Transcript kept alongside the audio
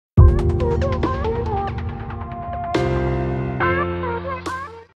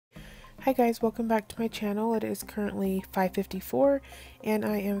Hi guys, welcome back to my channel. It is currently 5:54 and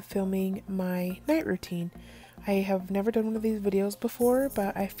I am filming my night routine. I have never done one of these videos before,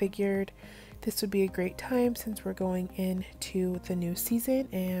 but I figured this would be a great time since we're going into the new season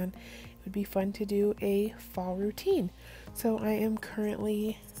and it would be fun to do a fall routine. So I am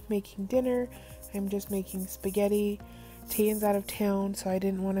currently making dinner. I'm just making spaghetti. Tayan's out of town, so I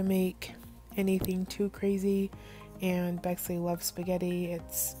didn't want to make anything too crazy, and Bexley loves spaghetti.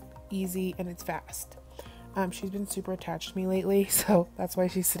 It's easy and it's fast. She's been super attached to me lately, so that's why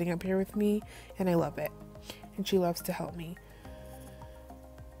she's sitting up here with me, and I love it, and she loves to help me.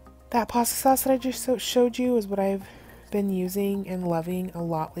 That pasta sauce that I just showed you is what I've been using and loving a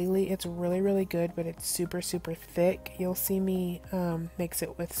lot lately. It's really good, but it's super thick. You'll see me mix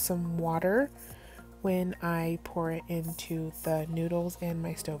it with some water when I pour it into the noodles, and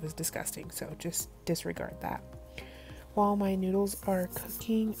my stove is disgusting, so just disregard that. While my noodles are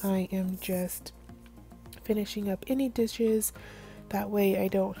cooking, I am just finishing up any dishes. That way I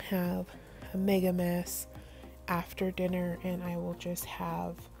don't have a mega mess after dinner, and I will just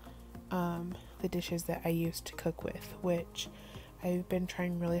have the dishes that I used to cook with, which I've been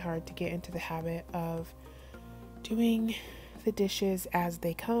trying really hard to get into the habit of doing the dishes as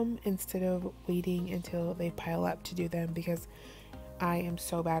they come instead of waiting until they pile up to do them, because I am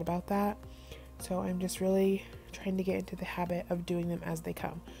so bad about that. So I'm just really trying to get into the habit of doing them as they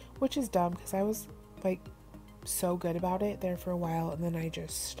come, which is dumb because I was like so good about it there for a while, and then I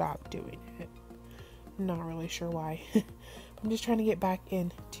just stopped doing it. I'm not really sure why. I'm just trying to get back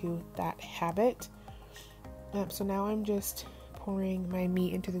into that habit. So now I'm just pouring my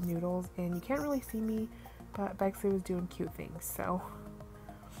meat into the noodles, and you can't really see me, but Bexley was doing cute things. So,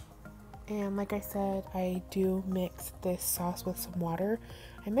 and like I said, I do mix this sauce with some water.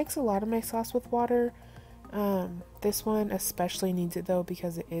 I mix a lot of my sauce with water. This one especially needs it though,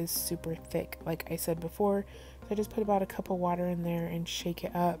 because it is super thick, like I said before. So I just put about a cup of water in there and shake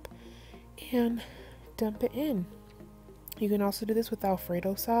it up and dump it in. You can also do this with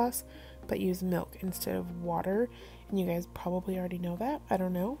Alfredo sauce, but use milk instead of water. And you guys probably already know that. I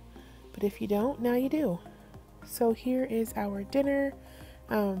don't know. But if you don't, now you do. So here is our dinner.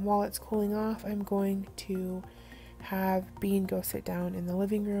 While it's cooling off, I'm going to have Bean go sit down in the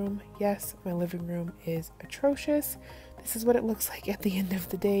living room. Yes, my living room is atrocious. This is what it looks like at the end of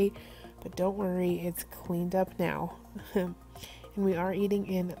the day, but don't worry, it's cleaned up now. And we are eating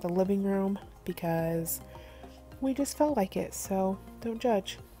in the living room because we just felt like it, so don't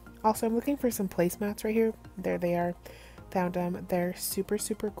judge. Also, I'm looking for some placemats right here. There they are. Found them. They're super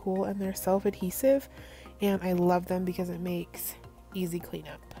cool, and they're self-adhesive, and I love them because it makes easy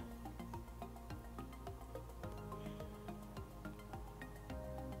cleanup.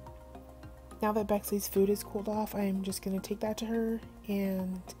 Now that Bexley's food is cooled off, I'm just going to take that to her,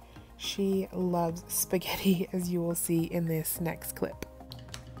 and she loves spaghetti, as you will see in this next clip.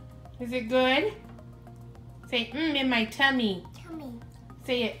 Is it good? Say, in my tummy. Tummy.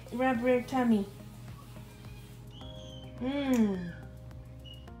 Say it, rub your tummy.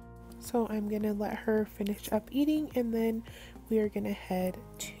 So I'm going to let her finish up eating, and then we are going to head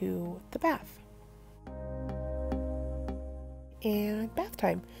to the bath. And bath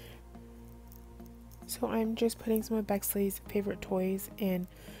time. So I'm just putting some of Bexley's favorite toys in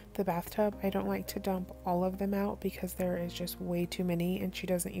the bathtub. I don't like to dump all of them out because there is just way too many and she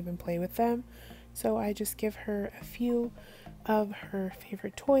doesn't even play with them. So I just give her a few of her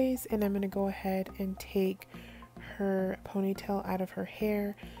favorite toys, and I'm going to go ahead and take her ponytail out of her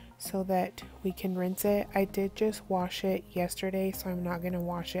hair so that we can rinse it. I did just wash it yesterday, so I'm not going to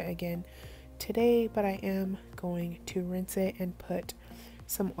wash it again today, but I am going to rinse it and put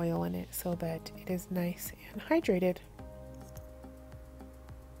some oil in it so that it is nice and hydrated.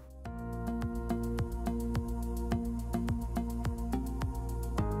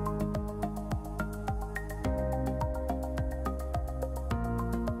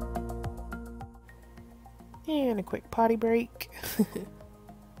 And a quick potty break.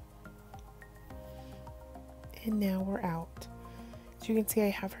 And now we're out. As you can see, I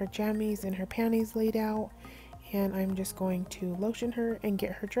have her jammies and her panties laid out, and I'm just going to lotion her and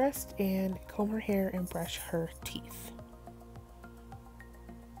get her dressed and comb her hair and brush her teeth.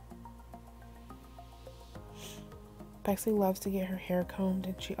 Bexley loves to get her hair combed,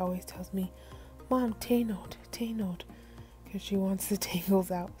 and she always tells me, "Mom, tainod," because she wants the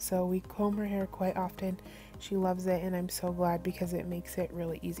tangles out. So we comb her hair quite often. She loves it, and I'm so glad because it makes it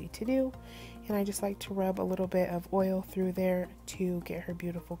really easy to do. And I just like to rub a little bit of oil through there to get her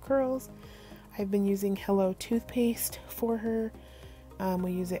beautiful curls. I've been using Hello toothpaste for her.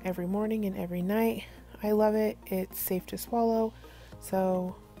 We use it every morning and every night. I love it. It's safe to swallow,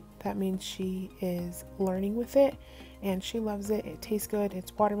 so That means she is learning with it and she loves it. It tastes good.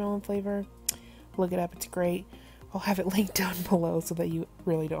 It's watermelon flavor. Look it up. It's great. I'll have it linked down below so that you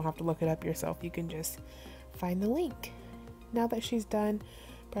really don't have to look it up yourself. You can just find the link. Now that she's done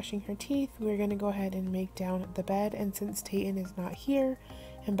brushing her teeth, we're going to go ahead and make down the bed. And since Tayton is not here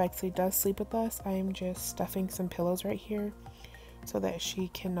and Bexley does sleep with us, I am just stuffing some pillows right here so that she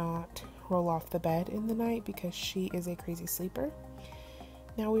cannot roll off the bed in the night because she is a crazy sleeper.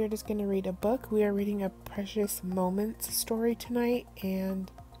 Now we are just going to read a book. We are reading a Precious Moments story tonight, and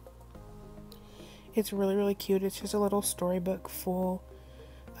it's really, really cute. It's just a little storybook full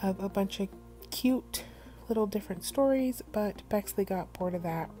of a bunch of cute little different stories, but Bexley got bored of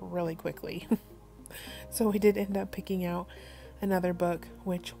that really quickly. So we did end up picking out another book,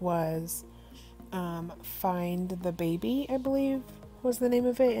 which was Find the Baby, I believe was the name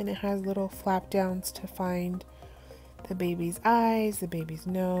of it, and it has little flap downs to find the baby's eyes, the baby's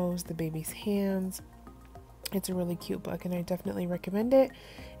nose, the baby's hands. It's a really cute book and I definitely recommend it.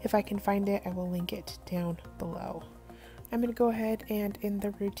 If I can find it, I will link it down below. I'm going to go ahead and end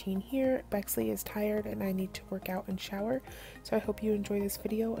the routine here. Bexley is tired and I need to work out and shower. So I hope you enjoy this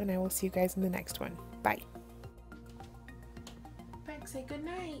video and I will see you guys in the next one. Bye. Bex, say good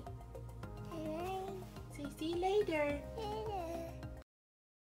night. Say see you later.